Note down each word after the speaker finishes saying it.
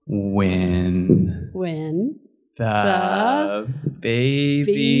When the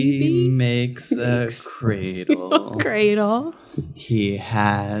baby makes a cradle. Cradle. He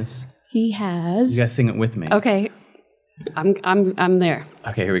has. You gotta sing it with me. Okay. I'm there.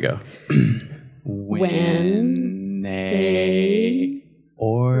 Okay, here we go. When a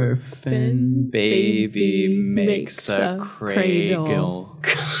orphan baby makes a cradle,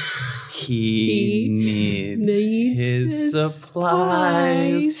 he needs his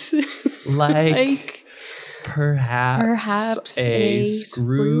supplies, like perhaps a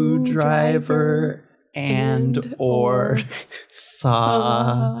screwdriver and or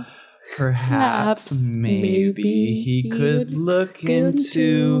saw. Perhaps maybe he could look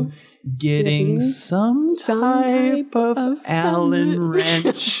into getting some type of Allen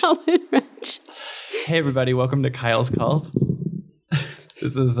wrench. Hey everybody, welcome to Kyle's Cult.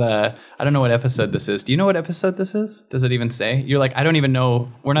 This is, I don't know what episode this is. Do you know what episode this is? Does it even say? You're like, I don't even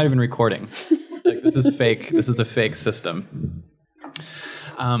know. We're not even recording. Like, this is fake. This is a fake system.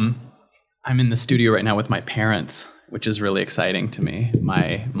 I'm in the studio right now with my parents, which is really exciting to me.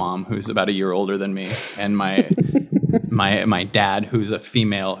 My mom, who's about a year older than me, and my dad, who's a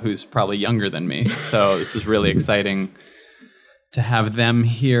female, who's probably younger than me. So this is really exciting to have them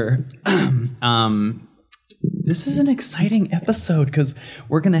here. This is an exciting episode because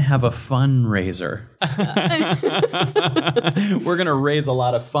we're going to have a fundraiser. We're going to raise a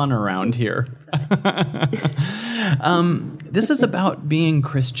lot of fun around here. This is about being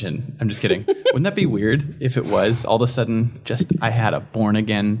Christian. I'm just kidding. Wouldn't that be weird if it was all of a sudden just I had a born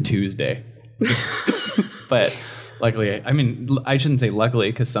again Tuesday? But luckily, I mean, I shouldn't say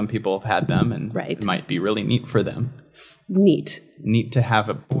luckily because some people have had them and it might be really neat for them. Neat to have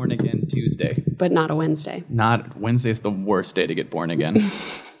a born again Tuesday. But not a Wednesday. Wednesday's the worst day to get born again.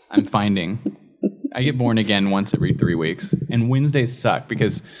 I'm finding. I get born again once every 3 weeks. And Wednesdays suck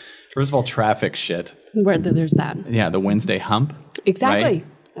because, first of all, traffic shit. Where there's that. Yeah, the Wednesday hump. Exactly. Right?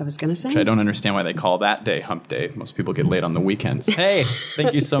 I was going to say. Which I don't understand why they call that day hump day. Most people get late on the weekends. Hey,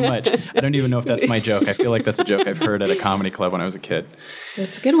 thank you so much. I don't even know if that's my joke. I feel like that's a joke I've heard at a comedy club when I was a kid.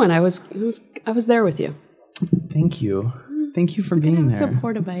 That's a good one. I was there with you. Thank you. Thank you for being there. How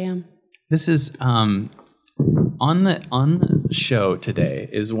supportive I am. This is on the show today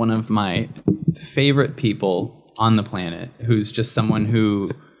is one of my favorite people on the planet, who's just someone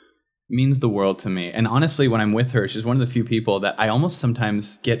who means the world to me. And honestly, when I'm with her, she's one of the few people that I almost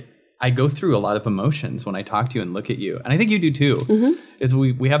sometimes I go through a lot of emotions when I talk to you and look at you. And I think you do too. Mm-hmm. It's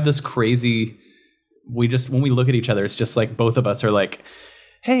we have this crazy, when we look at each other, it's just like both of us are like,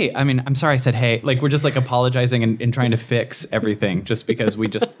 hey, I mean, I'm sorry I said hey. Like, we're just like apologizing and trying to fix everything just because we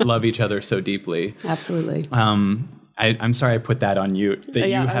just love each other so deeply. Absolutely. I'm sorry I put that on you, that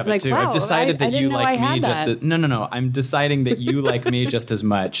you have it too. Wow, I've decided that you like me just as... No. I'm deciding that you like me just as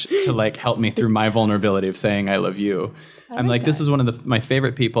much to like help me through my vulnerability of saying I love you. I'm like, this is one of my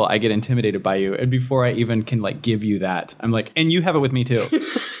favorite people. I get intimidated by you. And before I even can like give you that, I'm like, and you have it with me too.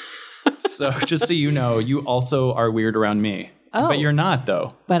 So just so you know, you also are weird around me. Oh, but you're not,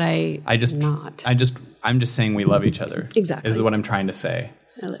 though. But I'm just saying we love each other. Exactly. Is what I'm trying to say.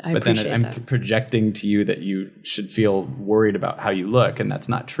 But then I'm projecting to you that you should feel worried about how you look, and that's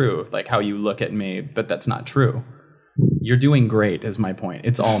not true. Like how you look at me, but that's not true. You're doing great, is my point.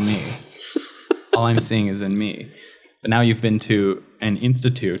 It's all me. All I'm seeing is in me. But now you've been to an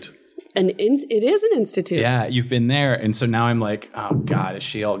institute. It is an institute. Yeah, you've been there, and so now I'm like, oh God, is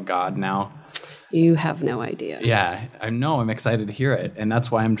she all God now? You have no idea. Yeah, I know. I'm excited to hear it. And that's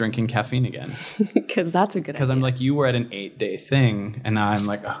why I'm drinking caffeine again. Because that's a good idea. Because I'm like, you were at an 8-day thing. And now I'm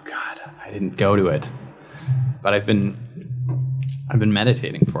like, oh, God, I didn't go to it. But I've been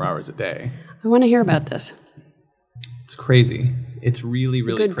meditating 4 hours a day. I want to hear about this. It's crazy. It's really,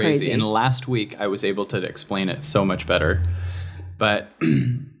 really crazy. And last week, I was able to explain it so much better. But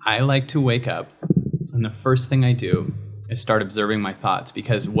I like to wake up. And the first thing I do is start observing my thoughts,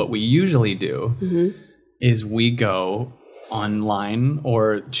 because what we usually do is we go online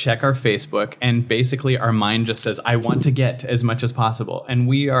or check our Facebook, and basically our mind just says, I want to get as much as possible. And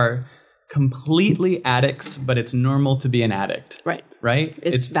we are completely addicts, but it's normal to be an addict. Right?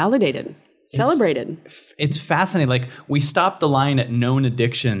 It's validated. Celebrated. It's fascinating. Like, we stop the line at known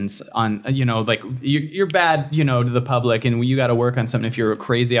addictions on, like you're bad, to the public, and you got to work on something if you're a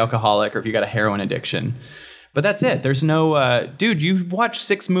crazy alcoholic or if you got a heroin addiction. But that's it. There's no, dude, you've watched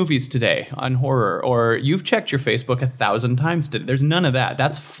 6 movies today on horror, or you've checked your Facebook 1,000 times today. There's none of that.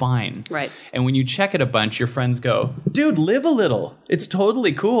 That's fine. Right. And when you check it a bunch, your friends go, dude, live a little. It's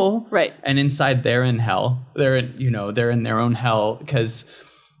totally cool. Right. And inside they're in hell. They're in their own hell, because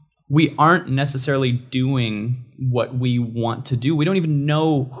we aren't necessarily doing what we want to do. We don't even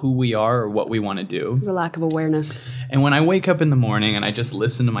know who we are or what we want to do. The lack of awareness. And when I wake up in the morning and I just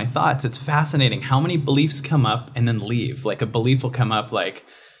listen to my thoughts, it's fascinating how many beliefs come up and then leave. Like a belief will come up like,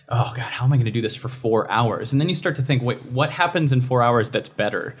 oh God, how am I going to do this for 4 hours? And then you start to think, wait, what happens in 4 hours that's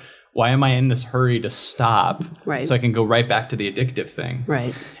better? Why am I in this hurry to stop so I can go right back to the addictive thing?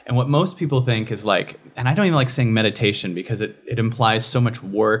 Right. And what most people think is like, and I don't even like saying meditation because it implies so much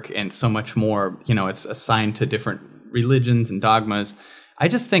work and so much more, it's assigned to different religions and dogmas. I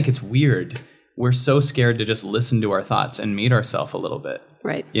just think it's weird. We're so scared to just listen to our thoughts and meet ourselves a little bit.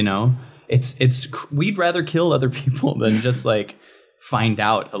 Right. We'd rather kill other people than just like find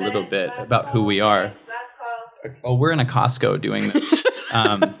out a little bit about who we are. Oh, we're in a Costco doing this.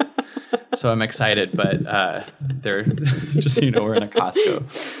 So I'm excited, but they're just so you know, we're in a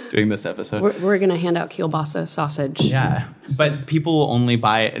Costco doing this episode. We're going to hand out kielbasa sausage. Yeah, but people will only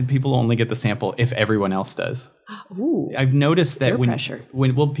buy it, and people will only get the sample if everyone else does. Ooh, I've noticed that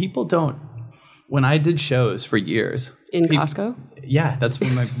when people don't. When I did shows for years in Costco, yeah, that's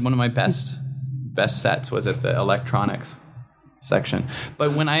one of my best sets was at the electronics section.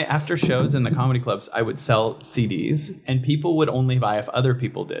 But when after shows in the comedy clubs, I would sell CDs and people would only buy if other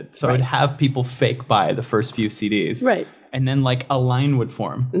people did. So I'd have people fake buy the first few CDs. Right. And then like a line would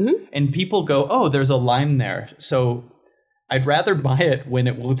form. Mm-hmm. And people go, oh, there's a line there. So I'd rather buy it when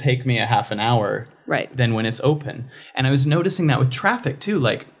it will take me a half an hour than when it's open. And I was noticing that with traffic too.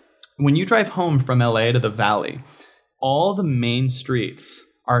 Like when you drive home from LA to the Valley, all the main streets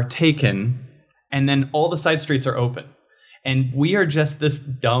are taken and then all the side streets are open. And we are just this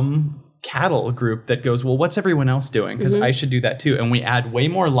dumb cattle group that goes, well, what's everyone else doing? Because I should do that too. And we add way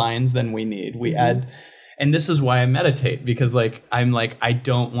more lines than we need. We add, and this is why I meditate, because I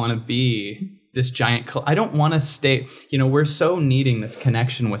don't want to be this giant, I don't want to stay, we're so needing this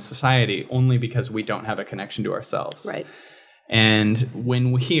connection with society only because we don't have a connection to ourselves. Right. And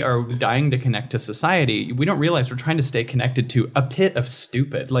when we are dying to connect to society, we don't realize we're trying to stay connected to a pit of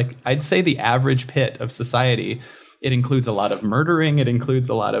stupid. Like I'd say the average pit of society. It includes a lot of murdering. It includes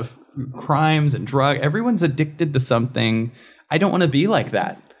a lot of crimes and everyone's addicted to something. I don't want to be like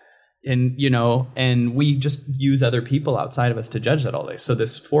that. And, and we just use other people outside of us to judge that all day. So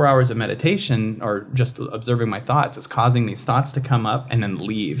this 4 hours of meditation or just observing my thoughts is causing these thoughts to come up and then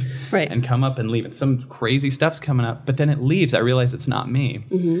leave. Right. And come up and leave. And some crazy stuff's coming up, but then it leaves. I realize it's not me.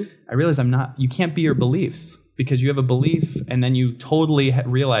 Mm-hmm. I realize you can't be your beliefs. Because you have a belief and then you totally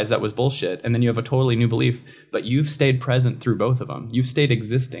realize that was bullshit. And then you have a totally new belief, but you've stayed present through both of them. You've stayed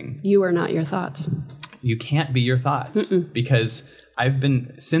existing. You are not your thoughts. You can't be your thoughts because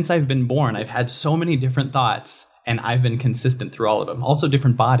since I've been born, I've had so many different thoughts and I've been consistent through all of them. Also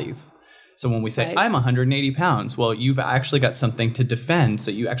different bodies. So when we say, I'm 180 pounds, well, you've actually got something to defend.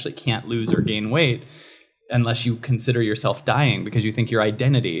 So you actually can't lose or gain weight unless you consider yourself dying because you think your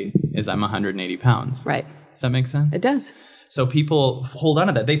identity is I'm 180 pounds. Right. Does that make sense? It does. So people hold on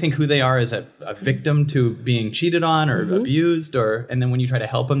to that. They think who they are is a victim to being cheated on or abused, and then when you try to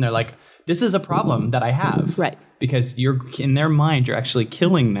help them, they're like, this is a problem that I have. Right. Because in their mind, you're actually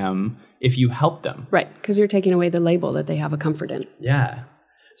killing them if you help them. Right. Because you're taking away the label that they have a comfort in. Yeah.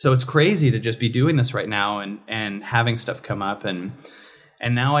 So it's crazy to just be doing this right now and having stuff come up. And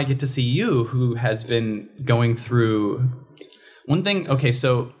now I get to see you who has been going through one thing. Okay.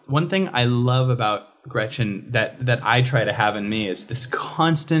 So one thing I love about Gretchen that I try to have in me is this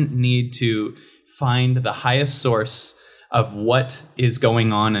constant need to find the highest source of what is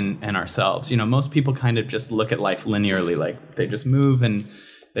going on in ourselves. Most people kind of just look at life linearly, like they just move and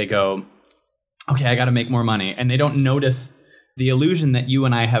they go, okay, I got to make more money. And they don't notice the illusion that you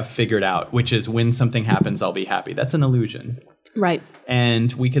and I have figured out, which is when something happens, I'll be happy. That's an illusion. Right.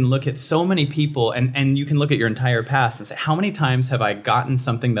 And we can look at so many people and you can look at your entire past and say, how many times have I gotten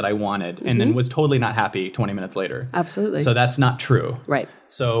something that I wanted and then was totally not happy 20 minutes later? Absolutely. So that's not true. Right.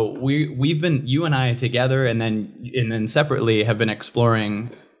 So we've been, you and I together and then separately have been exploring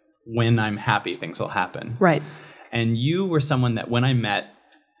when I'm happy, things will happen. Right. And you were someone that when I met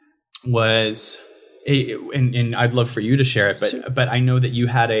was, and I'd love for you to share it, but I know that you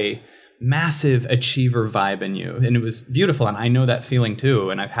had a massive achiever vibe in you and it was beautiful. And I know that feeling too.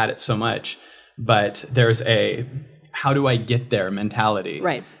 And I've had it so much, but there's a, how do I get there mentality?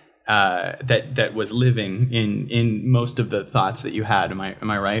 Right. That was living in most of the thoughts that you had. Am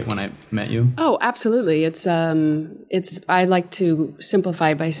I right when I met you? Oh, absolutely. It's I like to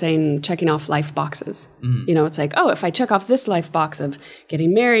simplify by saying checking off life boxes. It's like, oh, if I check off this life box of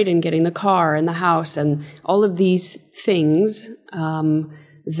getting married and getting the car and the house and all of these things,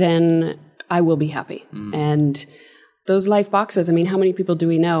 then I will be happy. And those life boxes, I mean, how many people do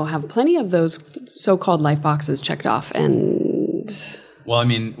we know have plenty of those so-called life boxes checked off? And well, I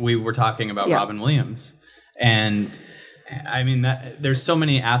mean, we were talking about Robin Williams, and I mean that there's so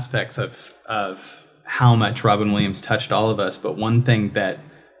many aspects of how much Robin Williams touched all of us. But one thing that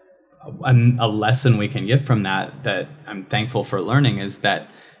a lesson we can get from that I'm thankful for learning is that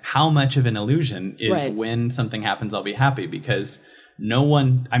how much of an illusion is when something happens, I'll be happy, because no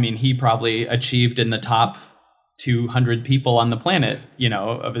one, I mean, he probably achieved in the top 200 people on the planet,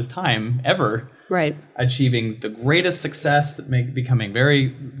 of his time ever. Right. Achieving the greatest success, becoming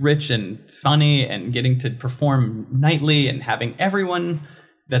very rich and funny and getting to perform nightly and having everyone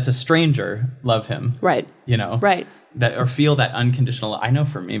that's a stranger love him. Right. Right. That or feel that unconditional. I know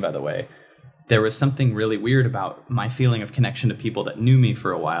for me, by the way, there was something really weird about my feeling of connection to people that knew me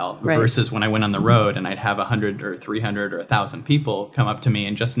for a while versus when I went on the road and I'd have 100 or 300 or 1,000 people come up to me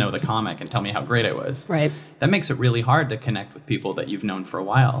and just know the comic and tell me how great I was. Right. That makes it really hard to connect with people that you've known for a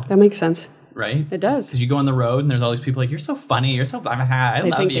while. That makes sense. Right? It does. Because you go on the road and there's all these people like, you're so funny, you're so I love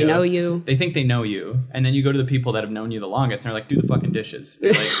you. They think they know you. They think they know you. And then you go to the people that have known you the longest and they're like, do the fucking dishes.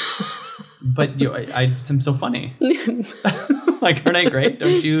 You're like, but I'm so funny. Like, aren't I great?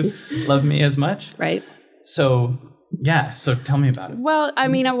 Don't you love me as much? Right. So, yeah. So tell me about it. Well, I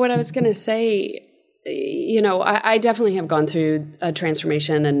mean, what I was going to say, I definitely have gone through a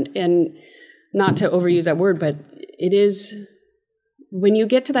transformation and not to overuse that word, but it is when you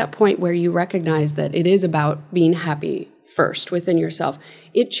get to that point where you recognize that it is about being happy first within yourself,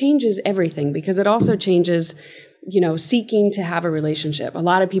 it changes everything because it also changes, seeking to have a relationship. A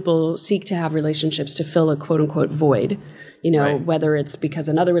lot of people seek to have relationships to fill a quote unquote void, whether it's because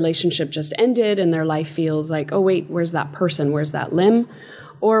another relationship just ended and their life feels like, oh, wait, where's that person? Where's that limb?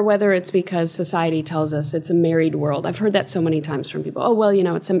 Or whether it's because society tells us it's a married world. I've heard that so many times from people. Oh, well,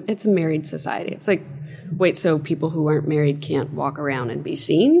 it's a married society. It's like, wait, so people who aren't married can't walk around and be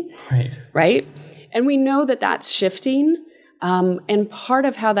seen? Right? And we know that that's shifting. And part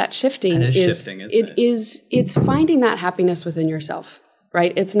of how that's shifting it's finding that happiness within yourself,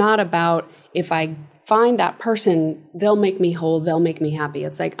 right? It's not about if I find that person, they'll make me whole, they'll make me happy.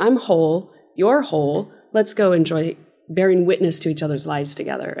 It's like, I'm whole, you're whole, let's go enjoy bearing witness to each other's lives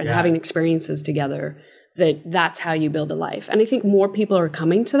together and having experiences together. That's how you build a life. And I think more people are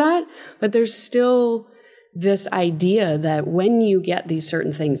coming to that, but there's still this idea that when you get these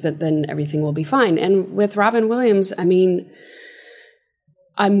certain things, that then everything will be fine. And with Robin Williams, I mean,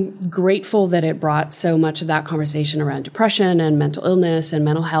 I'm grateful that it brought so much of that conversation around depression and mental illness and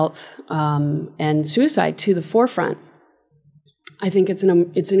mental health and suicide to the forefront. I think it's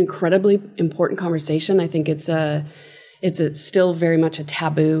an incredibly important conversation. I think it's still very much a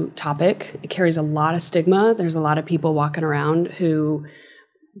taboo topic. It carries a lot of stigma. There's a lot of people walking around who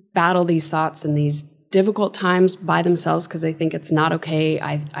battle these thoughts and these difficult times by themselves because they think it's not okay.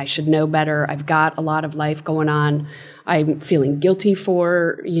 I should know better. I've got a lot of life going on. I'm feeling guilty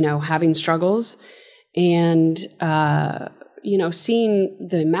for, having struggles. And, seeing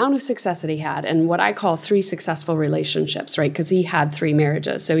the amount of success that he had and what I call 3 successful relationships, right? Because he had 3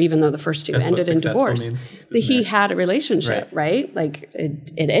 marriages. So even though the first 2 ended in divorce, he had a relationship, right? Like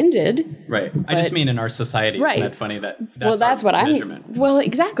it ended. Right. I just mean in our society, isn't that funny that's what measurement? Well,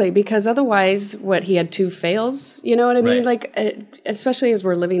 exactly. Because otherwise, he had 2 fails, you know what I mean? Like, especially as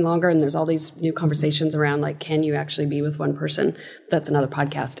we're living longer and there's all these new conversations around, like, can you actually be with one person? That's another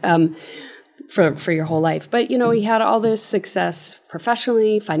podcast. For your whole life. But, he had all this success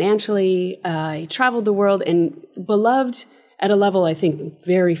professionally, financially. He traveled the world and beloved at a level I think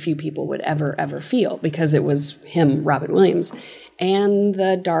very few people would ever feel because it was him, Robin Williams. And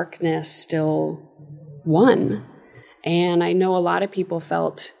the darkness still won. And I know a lot of people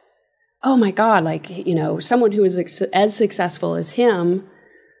felt, oh my God, someone who is as successful as him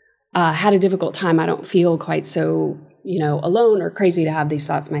had a difficult time. I don't feel quite so alone or crazy to have these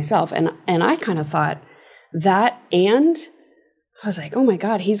thoughts myself. And I kind of thought that, and I was like, oh my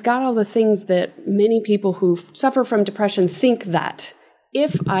God, he's got all the things that many people who suffer from depression think that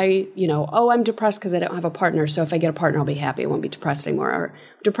if I, I'm depressed because I don't have a partner. So if I get a partner, I'll be happy. I won't be depressed anymore. Or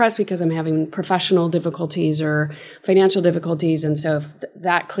depressed because I'm having professional difficulties or financial difficulties. And so if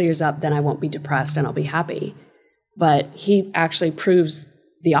that clears up, then I won't be depressed and I'll be happy. But he actually proves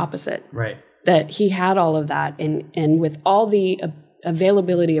the opposite. Right. That he had all of that, and with all the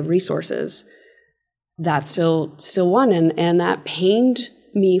availability of resources, that still won, and that pained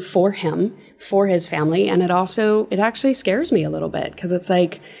me for him, for his family, and it actually scares me a little bit because it's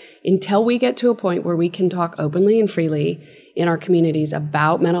like until we get to a point where we can talk openly and freely in our communities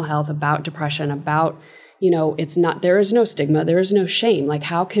about mental health, about depression, about there is no stigma, there is no shame. Like,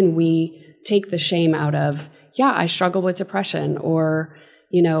 how can we take the shame out of yeah, I struggle with depression, or,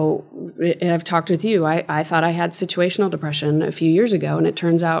 you know, I've talked with you. I thought I had situational depression a few years ago, and it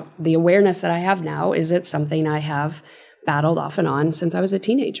turns out the awareness that I have now is it's something I have battled off and on since I was a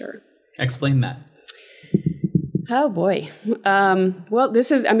teenager. Explain that. Oh boy. Well,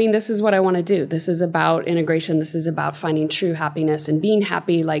 this is what I want to do. This is about integration. This is about finding true happiness and being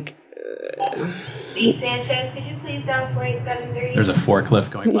happy. Like, Steve Sanchez, could you please dial 4873? There's a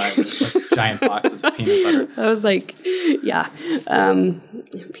forklift going by with like giant boxes of peanut butter. I was like, yeah,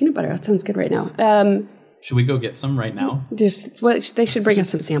 peanut butter. That sounds good right now. Should we go get some right now? They should bring us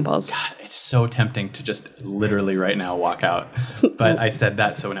some samples. God, it's so tempting to just literally right now walk out. But I said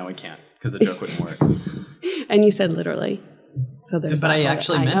that, so now we can't because the joke wouldn't work. And you said literally. So there's. But I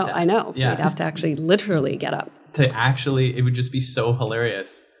actually meant that. I know. Yeah. We'd have to actually literally get up. It would just be so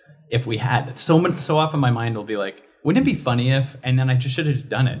hilarious if we had. So often my mind will be like, wouldn't it be funny if? And then I just should have just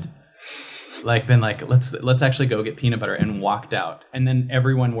done it. Like been like, let's actually go get peanut butter, and walked out. And then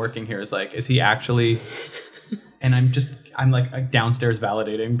everyone working here is like, is he actually? And I'm like downstairs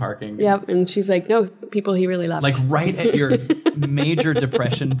validating parking. Yep. And she's like, no, people he really loved. Like right at your major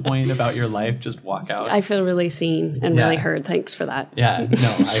depression point about your life, just walk out. I feel really seen and really heard. Thanks for that. Yeah.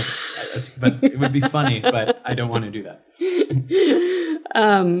 No, but it would be funny, but I don't want to do that.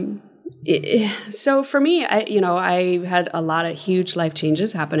 So for me, I had a lot of huge life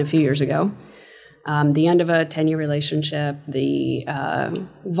changes happen a few years ago. The end of a 10-year relationship, the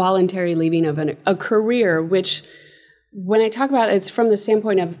voluntary leaving of a career, which when I talk about it, it's from the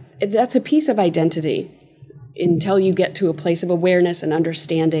standpoint of that's a piece of identity until you get to a place of awareness and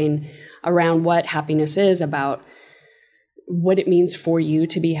understanding around what happiness is, about what it means for you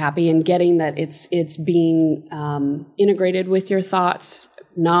to be happy, and getting that it's being integrated with your thoughts,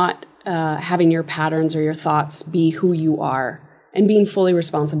 not having your patterns or your thoughts be who you are, and being fully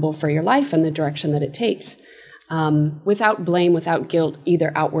responsible for your life and the direction that it takes, without blame, without guilt,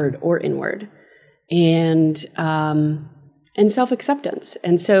 either outward or inward, and self-acceptance.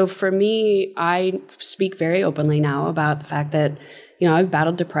 And so for me, I speak very openly now about the fact that, I've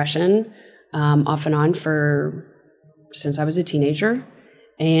battled depression off and on since I was a teenager.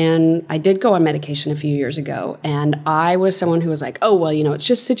 And I did go on medication a few years ago. And I was someone who was like, oh, well, it's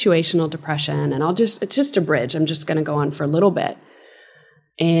just situational depression, and it's just a bridge. I'm just going to go on for a little bit.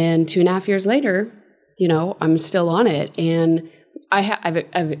 And 2.5 years later, I'm still on it. And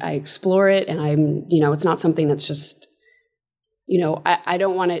I explore it, and I'm, it's not something that's just, I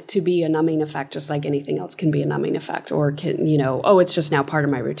don't want it to be a numbing effect, just like anything else can be a numbing effect, or can, it's just now part of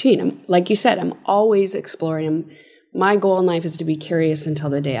my routine. Like you said, I'm always exploring. My goal in life is to be curious until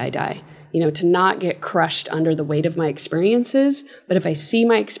the day I die, to not get crushed under the weight of my experiences. But if I see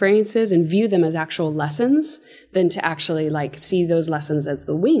my experiences and view them as actual lessons, then to actually see those lessons as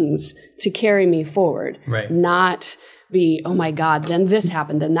the wings to carry me forward, right? Not be, oh my God, then this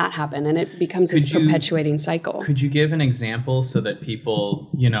happened, then that happened. And it becomes this perpetuating cycle. Could you give an example so that people,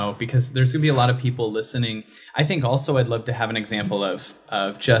 because there's going to be a lot of people listening. I think also I'd love to have an example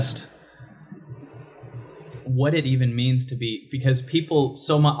of just what it even means to be, because people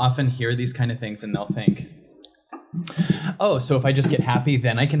so often hear these kind of things and they'll think, oh, so if I just get happy,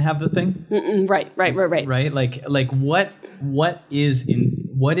 then I can have the thing. Right. Right. Like what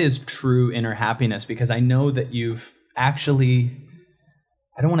is true inner happiness? Because I know that you've actually,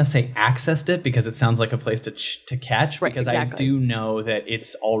 I don't want to say accessed it, because it sounds like a place to catch, because exactly. I do know that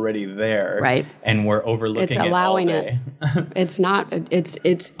it's already there, right? And we're overlooking it's allowing it. It's not.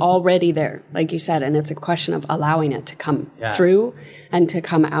 It's already there, like you said, and it's a question of allowing it to come through and to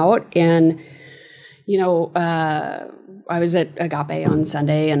come out. And I was at Agape on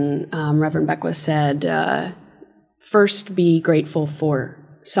Sunday, and Reverend Beckwith said, first be grateful for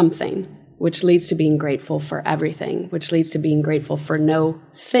something, which leads to being grateful for everything, which leads to being grateful for no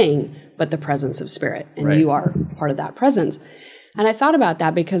thing but the presence of Spirit. And you are part of that presence. And I thought about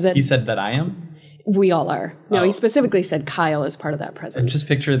that because he said that I am? We all are. No, he specifically said Kyle is part of that presence. I just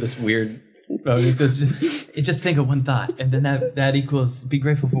picture this weird bonus. Just think of one thought, and then that equals be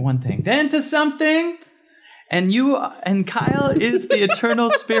grateful for one thing. Then to something. And and Kyle is the eternal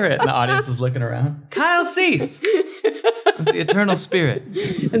spirit. And the audience is looking around. Kyle Cease is the eternal spirit.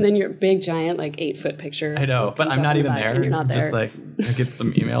 And then your big, giant, 8-foot picture. I know, but I'm not even there. You're not there. Just I get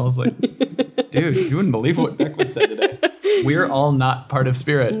some emails dude, you wouldn't believe what Beckwith said today. We're all not part of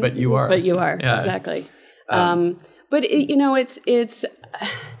spirit, but you are. But you are, exactly. But it's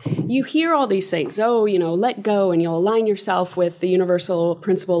you hear all these things. Oh, let go and you'll align yourself with the universal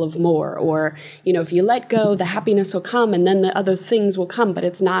principle of more. Or, if you let go, the happiness will come and then the other things will come. But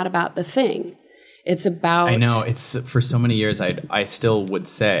it's not about the thing. It's about... I know. It's for so many years I still would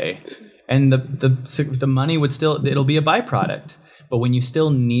say, And the money would still, it'll be a byproduct. But when you still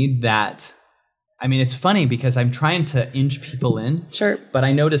need that, I mean, it's funny because I'm trying to inch people in. Sure. But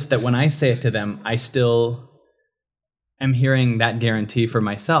I notice that when I say it to them, I still am hearing that guarantee for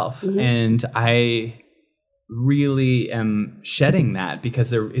myself. Mm-hmm. And I really am shedding that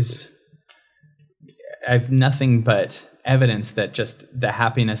because I have nothing but evidence that just the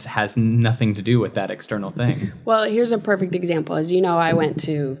happiness has nothing to do with that external thing. Well, here's a perfect example. As you know, I went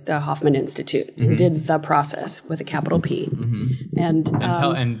to the Hoffman Institute and did the process with a capital P. Mm-hmm. And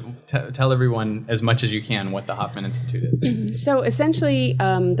tell everyone as much as you can what the Hoffman Institute is. So essentially,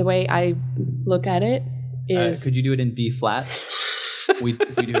 the way I look at it is... could you do it in D flat? we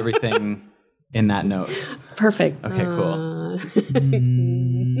do everything in that note. Perfect. Okay, cool.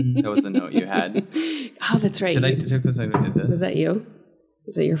 That was the note you had. Oh, that's right. Did I did this? Was that you?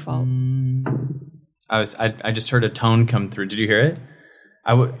 Was it your fault? I just heard a tone come through. Did you hear it?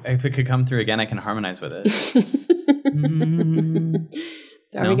 If it could come through again, I can harmonize with it.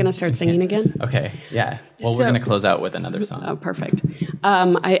 Are we going to start singing again? Okay, yeah. Well, we're going to close out with another song. Oh, perfect.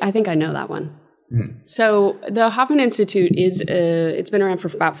 I think I know that one. So the Hoffman Institute it's been around for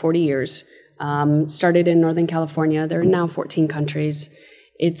about 40 years. Started in Northern California. There are now 14 countries.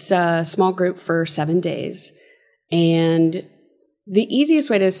 It's a small group for 7 days. And the easiest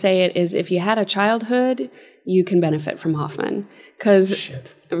way to say it is if you had a childhood, you can benefit from Hoffman.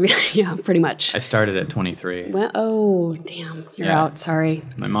 Shit. Yeah, pretty much. I started at 23. Well, oh, damn. You're out. Sorry.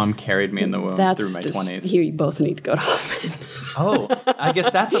 My mom carried me in the womb through my 20s. You both need to go to Hoffman. Oh, I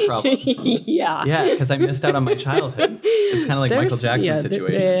guess that's a problem. Yeah. Yeah, because I missed out on my childhood. It's kind of like Michael Jackson's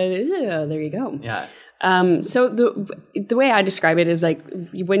situation. Yeah, there you go. Yeah. So the way I describe it is like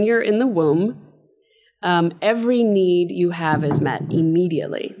when you're in the womb, every need you have is met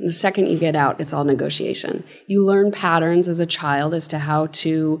immediately. The second you get out, it's all negotiation. You learn patterns as a child as to how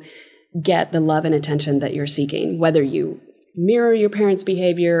to get the love and attention that you're seeking, whether you mirror your parents'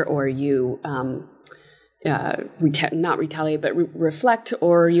 behavior or you not retaliate, but reflect,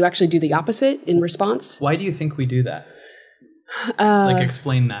 or you actually do the opposite in response. Why do you think we do that?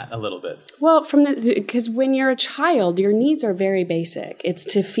 Explain that a little bit. Well, because when you're a child, your needs are very basic. It's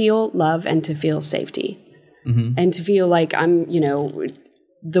to feel love and to feel safety. Mm-hmm. And to feel like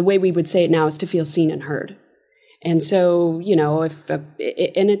the way we would say it now is to feel seen and heard. And so,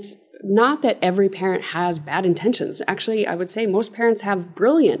 and it's not that every parent has bad intentions. Actually, I would say most parents have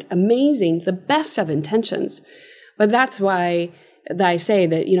brilliant, amazing, the best of intentions. But that's why I say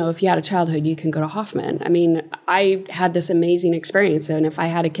that, if you had a childhood, you can go to Hoffman. I mean, I had this amazing experience. And if I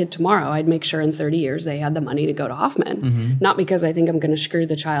had a kid tomorrow, I'd make sure in 30 years they had the money to go to Hoffman. Mm-hmm. Not because I think I'm going to screw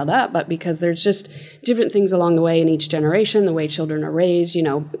the child up, but because there's just different things along the way in each generation, the way children are raised.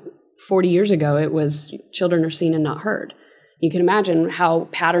 40 years ago, it was children are seen and not heard. You can imagine how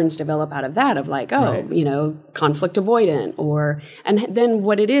patterns develop out of that of like, conflict avoidant and then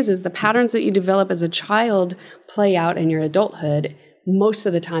what it is the patterns that you develop as a child play out in your adulthood, most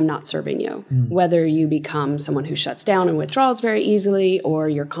of the time not serving you, whether you become someone who shuts down and withdraws very easily or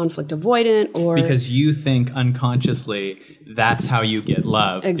you're conflict avoidant or... Because you think unconsciously that's how you get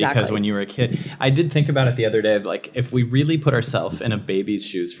love. Exactly. Because when you were a kid... I did think about it the other day, like if we really put ourselves in a baby's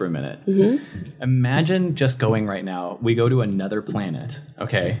shoes for a minute, imagine just going right now, we go to another planet,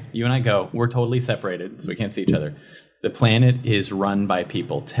 okay? You and I go, we're totally separated, so we can't see each other. The planet is run by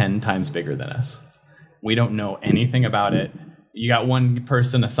people 10 times bigger than us. We don't know anything about it. You got one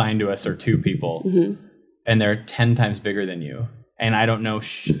person assigned to us or two people, and they're 10 times bigger than you. And I don't know,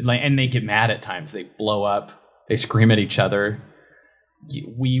 and they get mad at times. They blow up. They scream at each other.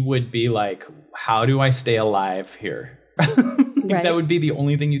 We would be like, how do I stay alive here? Right. That would be the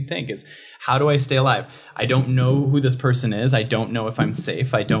only thing you'd think is, how do I stay alive? I don't know who this person is. I don't know if I'm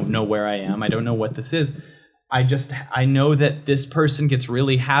safe. I don't know where I am. I don't know what this is. I know that this person gets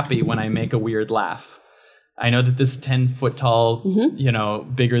really happy when I make a weird laugh. I know that this 10-foot tall,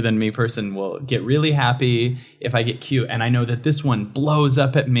 bigger than me person will get really happy if I get cute. And I know that this one blows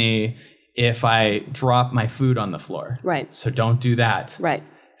up at me if I drop my food on the floor. Right. So don't do that. Right.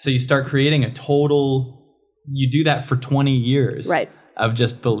 So you start creating you do that for 20 years of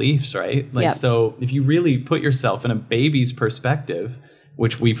just beliefs, right? So if you really put yourself in a baby's perspective,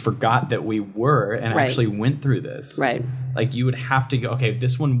 which we forgot that we were and actually went through this. Right. Like you would have to go, okay,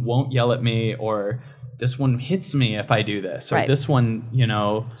 this one won't yell at me, or this one hits me if I do this, or this one,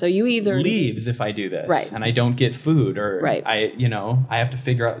 so you either leaves if I do this, and I don't get food, or I have to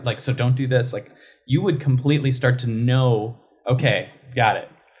figure out, so don't do this. Like you would completely start to know, okay, got it.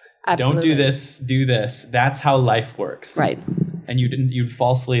 Absolutely. Don't do this, do this. That's how life works. Right. And you'd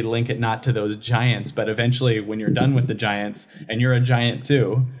falsely link it not to those giants, but eventually when you're done with the giants and you're a giant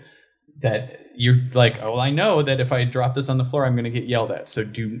too, that you're like, oh, well, I know that if I drop this on the floor, I'm going to get yelled at. So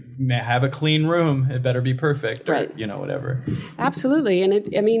have a clean room. It better be perfect, or, right? Whatever. Absolutely. And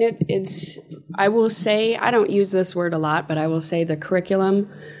it's. I will say, I don't use this word a lot, but I will say the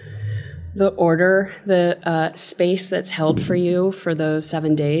curriculum, the order, the space that's held for you for those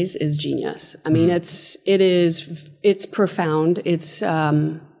 7 days is genius. I mean, it's profound.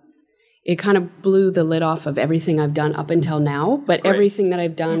 It kind of blew the lid off of everything I've done up until now, but everything that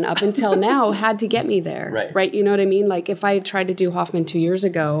I've done up until now had to get me there, right? You know what I mean? Like if I had tried to do Hoffman 2 years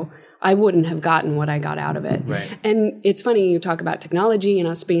ago, I wouldn't have gotten what I got out of it. Right. And it's funny, you talk about technology and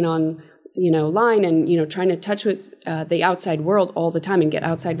us being on, line and, trying to touch with the outside world all the time and get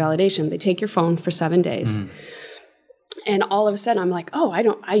outside validation. They take your phone for 7 days. And all of a sudden I'm like,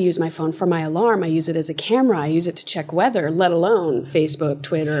 I use my phone for my alarm. I use it as a camera. I use it to check weather, let alone Facebook,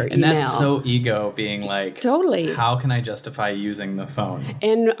 Twitter, and email. That's so ego being like, totally. How can I justify using the phone?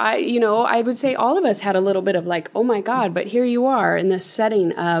 And I would say all of us had a little bit of like, oh my God, but here you are in this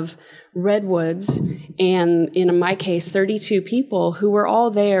setting of redwoods. And in my case, 32 people who were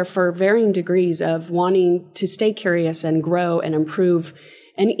all there for varying degrees of wanting to stay curious and grow and improve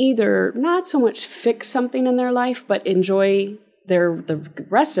and either not so much fix something in their life, but enjoy the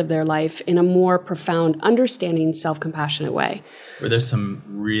rest of their life in a more profound, understanding, self-compassionate way. Were there some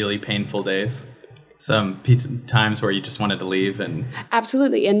really painful days? Some times where you just wanted to leave? And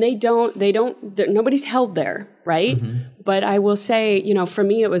absolutely. And nobody's held there, right? But I will say, for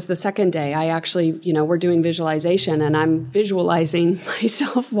me, it was the second day. I actually, we're doing visualization and I'm visualizing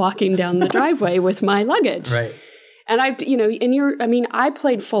myself walking down the driveway with my luggage. Right. And I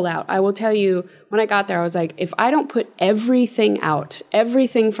played full out. I will tell you, when I got there, I was like, if I don't put everything out,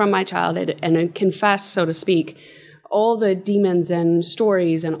 everything from my childhood and confess, so to speak, all the demons and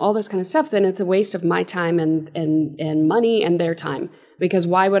stories and all this kind of stuff, then it's a waste of my time and money and their time. Because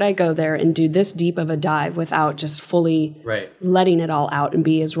why would I go there and do this deep of a dive without just fully letting it all out and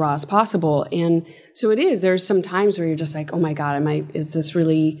be as raw as possible? And so there's some times where you're just like, oh my God, is this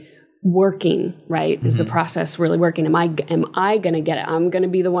really working, right? Is the process really working? Am I going to get it? I'm going to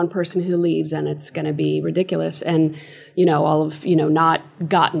be the one person who leaves and it's going to be ridiculous. And, all of, not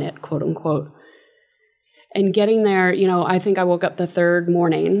gotten it, quote unquote. And getting there, I think I woke up the third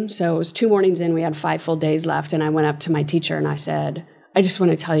morning. So it was 2 mornings in, we had 5 full days left. And I went up to my teacher and I said, I just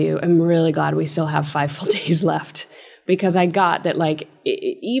want to tell you, I'm really glad we still have 5 full days left. Because I got that, like,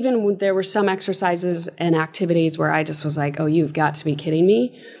 even when there were some exercises and activities where I just was like, oh, you've got to be kidding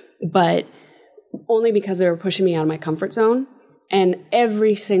me. But only because they were pushing me out of my comfort zone. And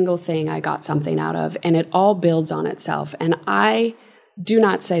every single thing I got something out of, and it all builds on itself. And I do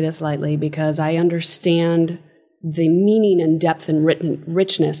not say this lightly because I understand the meaning and depth and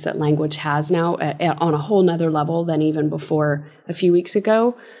richness that language has now on a whole nother level than even before a few weeks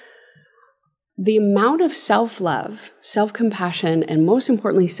ago. The amount of self-love, self-compassion, and most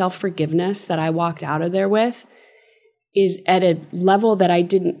importantly, self-forgiveness that I walked out of there with is at a level that I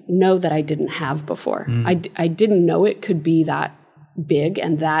didn't know that I didn't have before. I didn't know it could be that big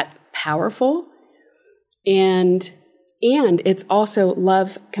and that powerful. And it's also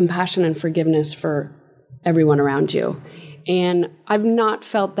love, compassion, and forgiveness for everyone around you. And I've not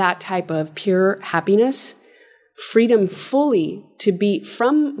felt that type of pure happiness, freedom fully to be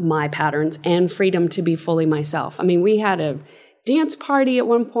from my patterns and freedom to be fully myself. I mean, we had a dance party at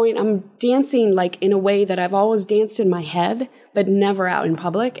one point. I'm dancing like in a way that I've always danced in my head, but never out in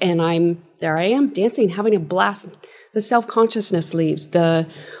public. And I am dancing, having a blast. The self-consciousness leaves, the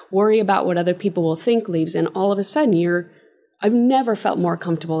worry about what other people will think leaves. And all of a sudden I've never felt more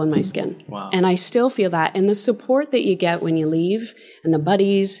comfortable in my skin. Wow. And I still feel that. And the support that you get when you leave and the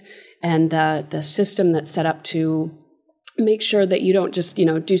buddies and the system that's set up to make sure that you don't just,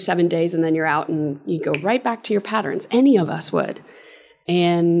 do 7 days and then you're out and you go right back to your patterns. Any of us would.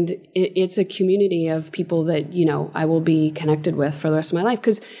 And it's a community of people that, I will be connected with for the rest of my life.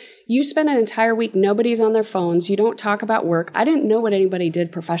 Because you spend an entire week, nobody's on their phones. You don't talk about work. I didn't know what anybody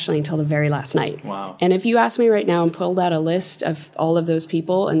did professionally until the very last night. Wow. And if you asked me right now and pulled out a list of all of those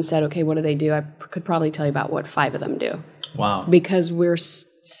people and said, okay, what do they do? I could probably tell you about what 5 of them do. Wow. Because we're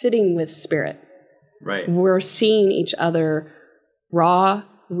sitting with spirit. Right. We're seeing each other raw,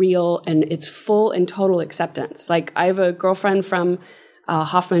 real, and it's full and total acceptance. Like I have a girlfriend from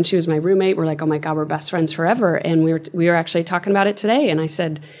Hoffman. She was my roommate. We're like, oh my God, we're best friends forever. And we were actually talking about it today. And I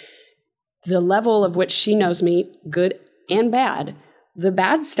said, the level of which she knows me, good and bad, the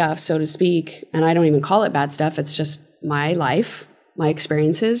bad stuff, so to speak, and I don't even call it bad stuff. It's just my life, my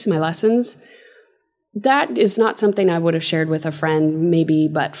experiences, my lessons. that is not something I would have shared with a friend maybe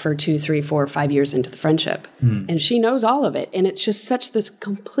but for 2, 3, 4, 5 years into the friendship. And she knows all of it. And it's just such this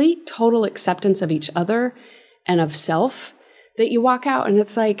complete, total acceptance of each other and of self that you walk out and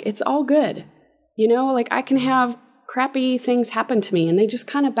it's like, it's all good. You know, like I can have crappy things happen to me and they just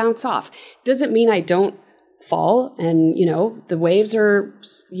kind of bounce off. Doesn't mean I don't fall and, you know, the waves are,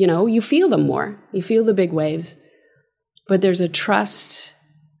 you know, you feel them more. You feel the big waves. But there's a trust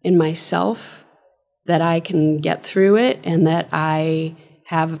in myself that I can get through it and that I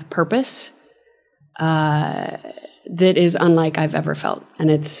have a purpose that is unlike I've ever felt. And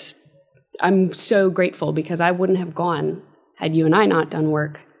I'm so grateful because I wouldn't have gone had you and I not done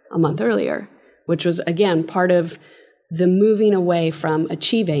work a month earlier, which was, again, part of the moving away from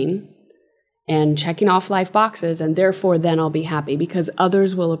achieving and checking off life boxes, and therefore then I'll be happy because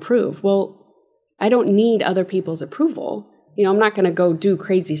others will approve. Well, I don't need other people's approval. You know, I'm not going to go do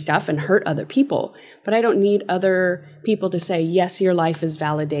crazy stuff and hurt other people, but I don't need other people to say, yes, your life is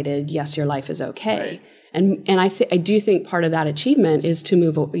validated. Yes, your life is okay. Right. And I do think part of that achievement is to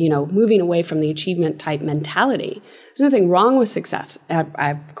moving away from the achievement type mentality. There's nothing wrong with success.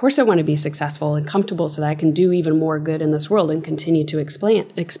 Of course, I want to be successful and comfortable so that I can do even more good in this world and continue to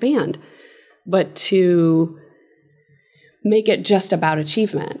expand. But to make it just about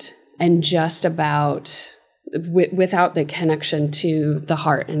achievement and just about without the connection to the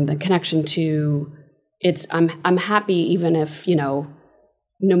heart and the connection to I'm happy even if, you know,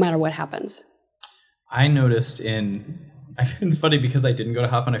 no matter what happens. I noticed it's funny because I didn't go to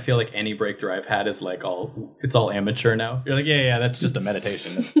Hoffman. I feel like any breakthrough I've had is like it's all amateur now. You're like, yeah, that's just a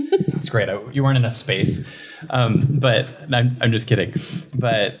meditation. It's great. You weren't in a space. But I'm just kidding.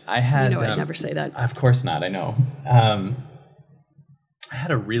 But I had, I'd never say that. Of course not. I know. I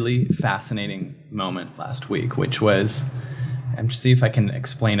had a really fascinating moment last week, which was, I'm just see if I can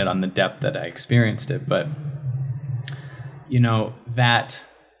explain it on the depth that I experienced it. But, you know, that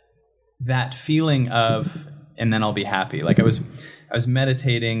feeling of, and then I'll be happy. Like I was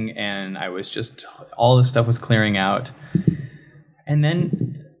meditating and I was just, all this stuff was clearing out. And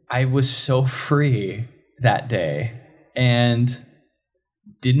then I was so free that day and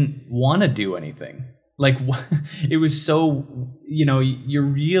didn't want to do anything. Like it was so, you know,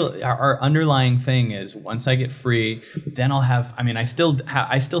 our underlying thing is once I get free, then I'll have, I mean, I still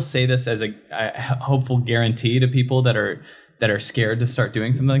say this as a hopeful guarantee to people that are scared to start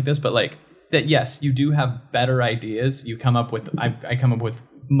doing something like this, but like that, yes, you do have better ideas. You come up with, I come up with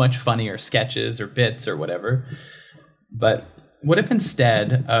much funnier sketches or bits or whatever. But what if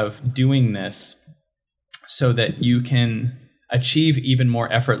instead of doing this so that you can achieve even more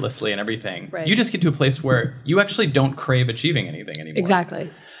effortlessly and everything, right, you just get to a place where you actually don't crave achieving anything anymore.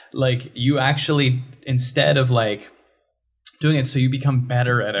 Exactly. Like you actually, instead of like doing it so you become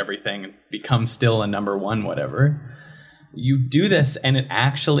better at everything, become still a number one, whatever, you do this and it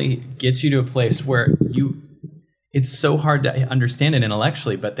actually gets you to a place where it's so hard to understand it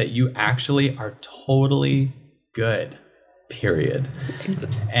intellectually, but that you actually are totally good. Period.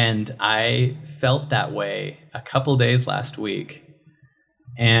 And I felt that way a couple days last week.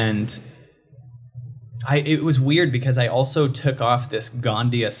 And it was weird because I also took off this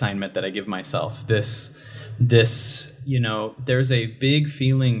Gandhi assignment that I give myself. This, you know, there's a big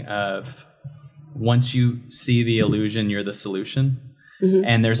feeling of once you see the illusion, you're the solution. Mm-hmm.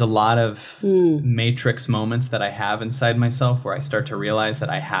 And there's a lot of matrix moments that I have inside myself where I start to realize that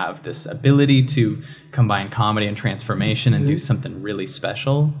I have this ability to combine comedy and transformation and do something really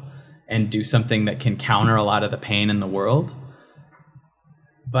special and do something that can counter a lot of the pain in the world.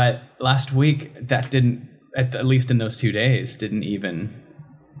 But last week, that didn't, at least in those 2 days, it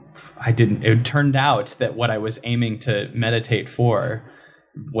turned out that what I was aiming to meditate for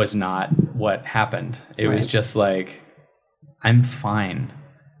was not what happened. It was just like, I'm fine.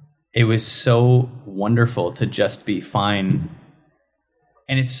 It was so wonderful to just be fine.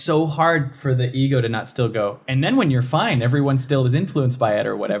 And it's so hard for the ego to not still go. And then when you're fine, everyone still is influenced by it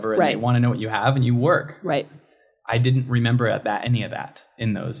or whatever. And they want to know what you have and you work. Right. I didn't remember any of that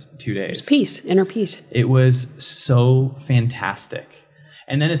in those 2 days. It was peace, inner peace. It was so fantastic.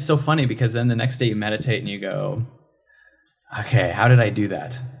 And then it's so funny because then the next day you meditate and you go, okay, how did I do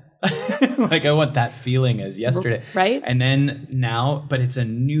that? Like I want that feeling as yesterday. Right. And then now, but it's a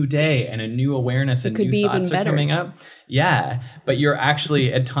new day and a new awareness and new thoughts are coming up. Yeah. But you're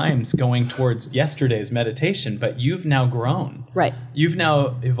actually at times going towards yesterday's meditation, but you've now grown. Right. You've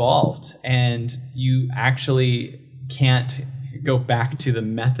now evolved and you actually can't go back to the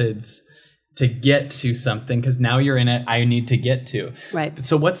methods to get to something because now you're in it. I need to get to. Right.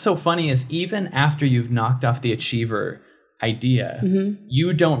 So what's so funny is even after you've knocked off the achiever, idea,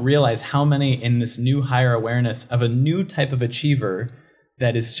 you don't realize how many in this new higher awareness of a new type of achiever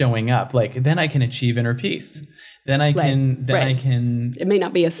that is showing up. Like, then I can achieve inner peace. Then I can. It may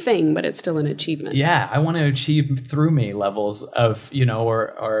not be a thing, but it's still an achievement. Yeah, I want to achieve through me levels of,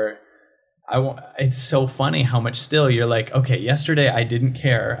 it's so funny how much still you're like, okay, yesterday I didn't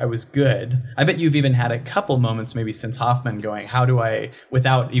care. I was good. I bet you've even had a couple moments maybe since Hoffman going, how do I,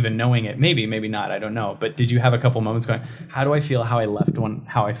 without even knowing it, maybe not, I don't know. But did you have a couple moments going, how do I feel how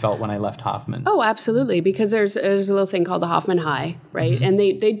I felt when I left Hoffman? Oh, absolutely. Because there's a little thing called the Hoffman High, right? Mm-hmm. And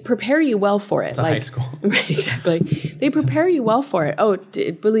they prepare you well for it. It's high school. Right, exactly. They prepare you well for it. Oh,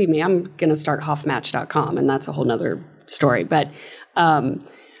 believe me, I'm going to start hoffmatch.com, and that's a whole nother story. But,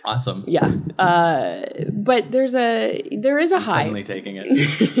 awesome. Yeah. But there is a high. Suddenly taking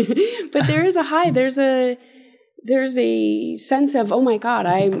it. But there is a high. There's a sense of, oh my God,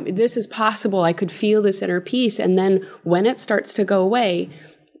 this is possible. I could feel this inner peace. And then when it starts to go away,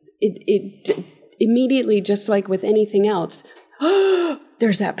 it immediately, just like with anything else,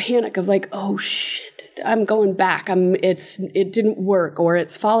 there's that panic of like, oh shit, I'm going back. It didn't work, or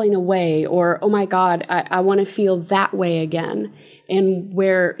it's falling away, or, oh my God, I want to feel that way again. And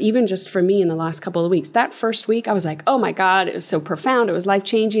where even just for me in the last couple of weeks, that first week, I was like, oh my God, it was so profound. It was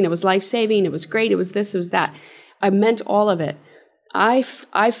life-changing. It was life-saving. It was great. It was this, it was that. I meant all of it. I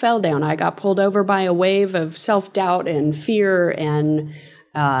fell down. I got pulled over by a wave of self-doubt and fear and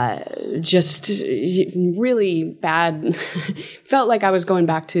just really bad. Felt like I was going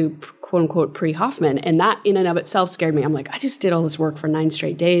back to quote unquote pre-Hoffman. And that in and of itself scared me. I'm like, I just did all this work for 9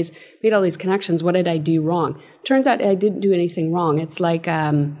 straight days, made all these connections. What did I do wrong? Turns out I didn't do anything wrong. It's like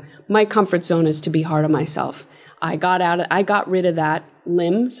my comfort zone is to be hard on myself. I got rid of that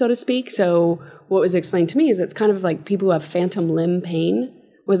limb, so to speak. So what was explained to me is it's kind of like people who have phantom limb pain.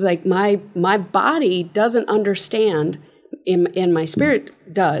 Was like my body doesn't understand, and my spirit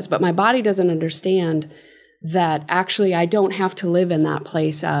does, but my body doesn't understand that actually I don't have to live in that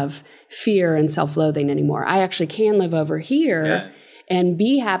place of fear and self-loathing anymore. I actually can live over here and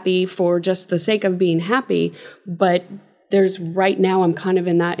be happy for just the sake of being happy. But right now I'm kind of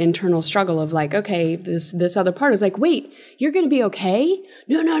in that internal struggle of like, okay, this other part is like, wait, you're going to be okay?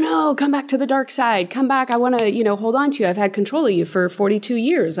 No, come back to the dark side. Come back. I want to, hold on to you. I've had control of you for 42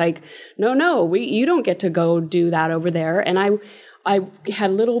 years. Like, no, you don't get to go do that over there. And I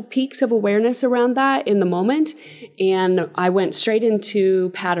had little peaks of awareness around that in the moment, and I went straight into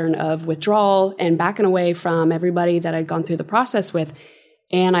pattern of withdrawal and backing away from everybody that I'd gone through the process with.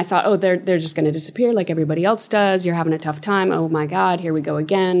 And I thought, oh, they're just going to disappear like everybody else does. You're having a tough time. Oh my God, here we go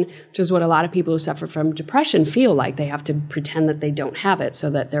again, which is what a lot of people who suffer from depression feel like. They have to pretend that they don't have it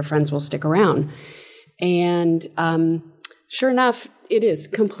so that their friends will stick around. And sure enough, it is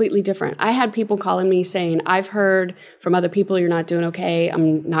completely different. I had people calling me saying, I've heard from other people you're not doing okay.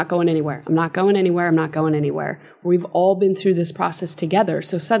 I'm not going anywhere. I'm not going anywhere. I'm not going anywhere. We've all been through this process together.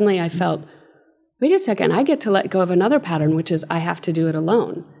 So suddenly I felt, wait a second, I get to let go of another pattern, which is I have to do it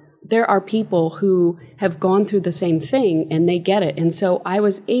alone. There are people who have gone through the same thing and they get it. And so I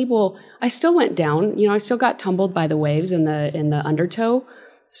still went down, I still got tumbled by the waves in the undertow,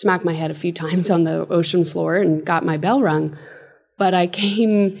 smacked my head a few times on the ocean floor and got my bell rung. But I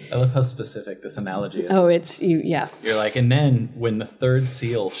love how specific this analogy is. Oh, it's you. Yeah. You're like, and then when the third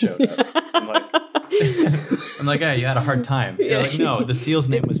seal showed up, I'm like, yeah, you had a hard time. You're like, no, the seal's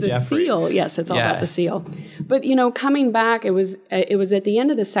name was Jeffrey. The seal, yes, it's all about the seal. But coming back, it was at the end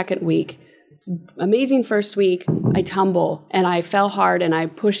of the second week. Amazing first week. I tumble and I fell hard and I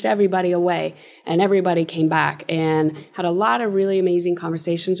pushed everybody away, and everybody came back and had a lot of really amazing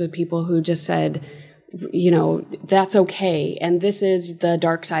conversations with people who just said, that's okay. And this is the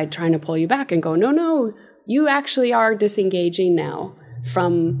dark side trying to pull you back and go, no, you actually are disengaging now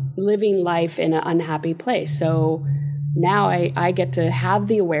from living life in an unhappy place. So now I get to have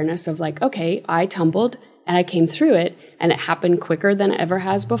the awareness of like, okay, I tumbled and I came through it, and it happened quicker than it ever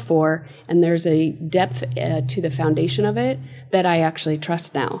has before. And there's a depth to the foundation of it that I actually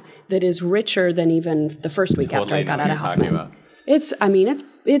trust now that is richer than even the first week after I got out of Hoffman.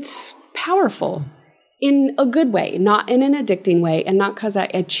 It's powerful. In a good way, not in an addicting way, and not because I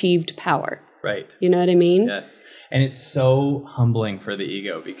achieved power. Right. You know what I mean? Yes. And it's so humbling for the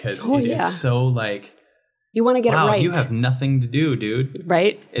ego because is so like... You want to get it right. You have nothing to do, dude.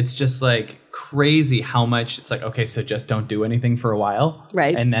 Right. It's just like crazy how much it's like, okay, so just don't do anything for a while.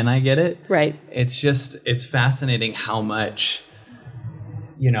 Right. And then I get it. Right. It's fascinating how much,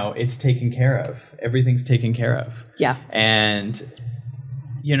 it's taken care of. Everything's taken care of. Yeah. And...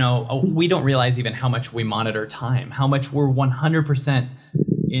 we don't realize even how much we monitor time, how much we're 100%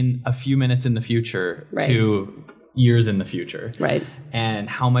 in a few minutes in the future to years in the future. Right. And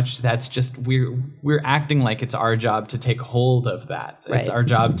how much that's just, we're acting like it's our job to take hold of that. Right. It's our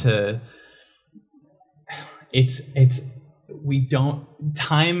job to,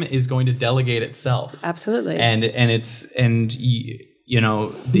 time is going to delegate itself. Absolutely. And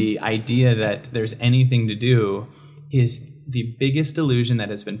the idea that there's anything to do is the biggest illusion that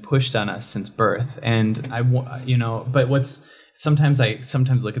has been pushed on us since birth. And sometimes I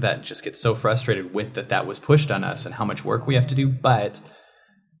look at that and just get so frustrated with that was pushed on us and how much work we have to do, but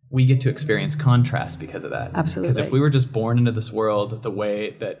we get to experience contrast because of that. Absolutely. Because if we were just born into this world the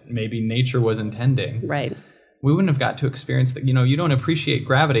way that maybe nature was intending, right, we wouldn't have got to experience that. You don't appreciate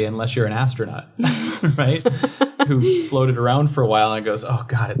gravity unless you're an astronaut, right? Who floated around for a while and goes, oh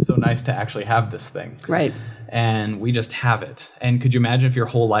God, it's so nice to actually have this thing. Right. And we just have it. And could you imagine if your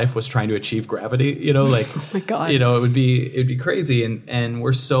whole life was trying to achieve gravity? Oh my God. It'd be crazy. And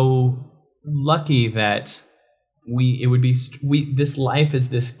we're so lucky that this life is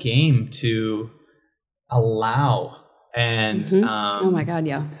this game to allow. And oh my God,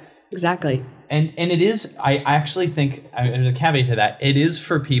 yeah, exactly. And it is, I actually think, there's a caveat to that, it is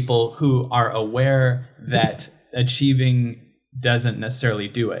for people who are aware that achieving doesn't necessarily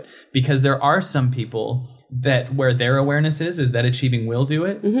do it. Because there are some people that where their awareness is that achieving will do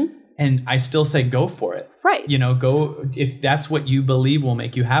it. Mm-hmm. And I still say go for it. Right. Go, if that's what you believe will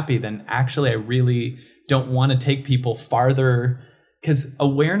make you happy, then actually I really don't want to take people farther, because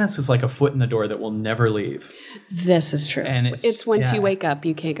awareness is like a foot in the door that will never leave. This is true. And it's once you wake up,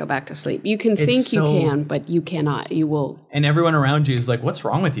 you can't go back to sleep. You can think you can, but you cannot. You will. And everyone around you is like, what's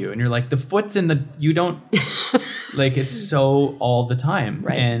wrong with you? And you're like, the foot's in the, you don't, like, it's so all the time.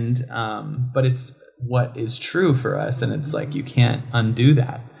 Right. And, but it's what is true for us. And it's like, you can't undo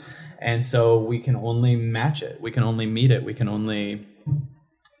that. And so we can only match it. We can only meet it. We can only,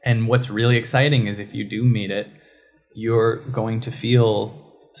 and what's really exciting is if you do meet it, you're going to feel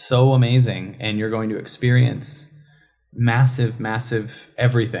so amazing and you're going to experience massive, massive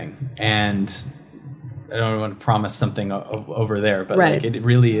everything. And I don't want to promise something over there, but right. Like it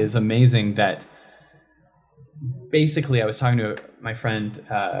really is amazing that basically I was talking to my friend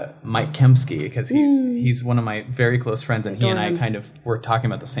Mike Kempsky, because he's one of my very close friends, and he and I kind of were talking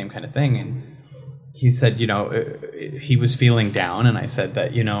about the same kind of thing. And he said, he was feeling down, and I said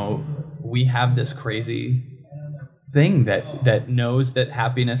that, we have this crazy thing that knows that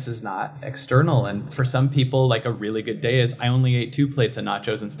happiness is not external. And for some people, like a really good day is I only ate 2 plates of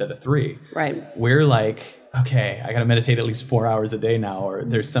nachos instead of 3. Right. We're like, okay, I got to meditate at least 4 hours a day now, or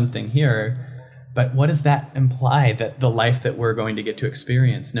there's something here. But what does that imply, that the life that we're going to get to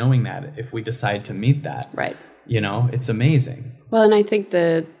experience, knowing that if we decide to meet that, right? It's amazing. Well, and I think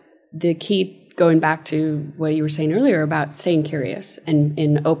the key, going back to what you were saying earlier about staying curious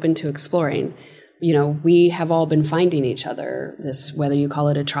and open to exploring, we have all been finding each other, this, whether you call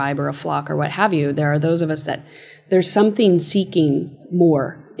it a tribe or a flock or what have you, there are those of us that there's something seeking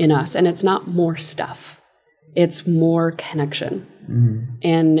more in us, and it's not more stuff. It's more connection.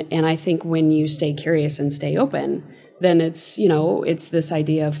 Mm-hmm. And I think when you stay curious and stay open, then it's this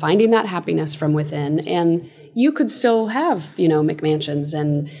idea of finding that happiness from within. And you could still have, McMansions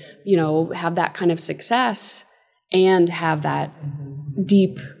and, have that kind of success and have that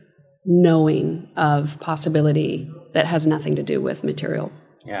deep knowing of possibility that has nothing to do with material.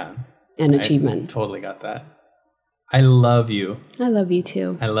 Yeah. And achievement. I totally got that. I love you. I love you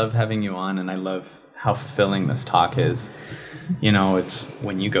too. I love having you on, and I love how fulfilling this talk is. It's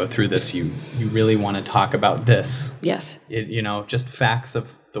when you go through this, you really want to talk about this. Yes. Just facts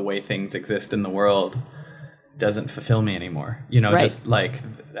of the way things exist in the world doesn't fulfill me anymore. Right. Just like,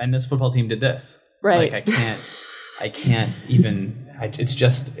 and this football team did this. Right. Like I can't even, it's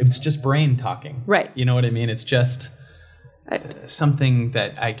just brain talking. Right. You know what I mean? It's just something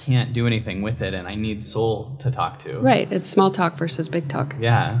that I can't do anything with it, and I need soul to talk to. Right. It's small talk versus big talk.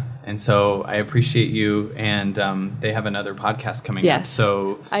 Yeah. And so I appreciate you, and they have another podcast coming up.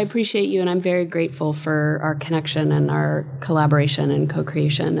 So I appreciate you, and I'm very grateful for our connection and our collaboration and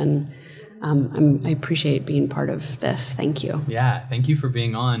co-creation, and I appreciate being part of this. Thank you. Yeah. Thank you for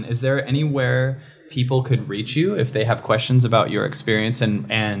being on. Is there anywhere people could reach you if they have questions about your experience,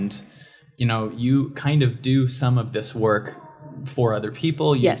 and you kind of do some of this work for other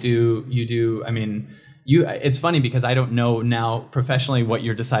people. You do. I mean, it's funny because I don't know now professionally what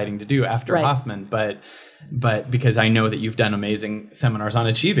you're deciding to do after Hoffman, but because I know that you've done amazing seminars on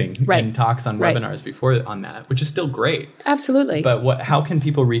achieving and talks on webinars before on that, which is still great. Absolutely. But how can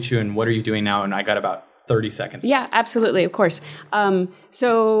people reach you, and what are you doing now? And I got about 30 seconds. Yeah, absolutely. Of course.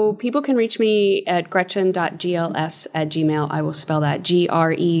 So people can reach me at gretchen.gls@gmail.com. I will spell that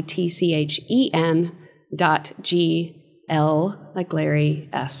GRETCHEN sam.gl, like Larry,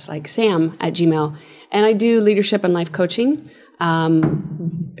 S, like Sam at Gmail. And I do leadership and life coaching.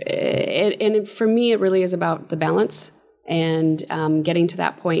 And for me, it really is about the balance and getting to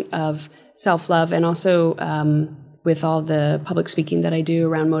that point of self-love, and also with all the public speaking that I do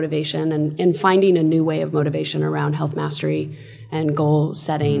around motivation and finding a new way of motivation around health mastery and goal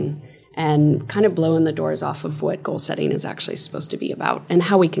setting, and kind of blowing the doors off of what goal setting is actually supposed to be about and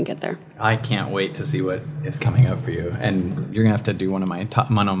how we can get there. I can't wait to see what is coming up for you. And you're going to have to do one of my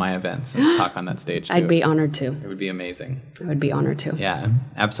events and talk on that stage too. I'd be honored to. It would be amazing. I would be honored to. Yeah,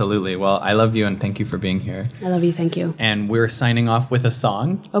 absolutely. Well, I love you and thank you for being here. I love you. Thank you. And we're signing off with a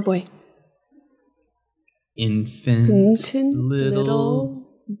song. Oh boy. Infant little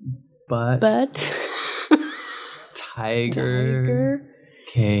butt. Tiger.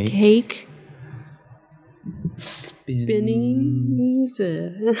 Cake. Spinnings.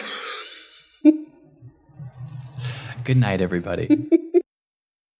 Good night, everybody.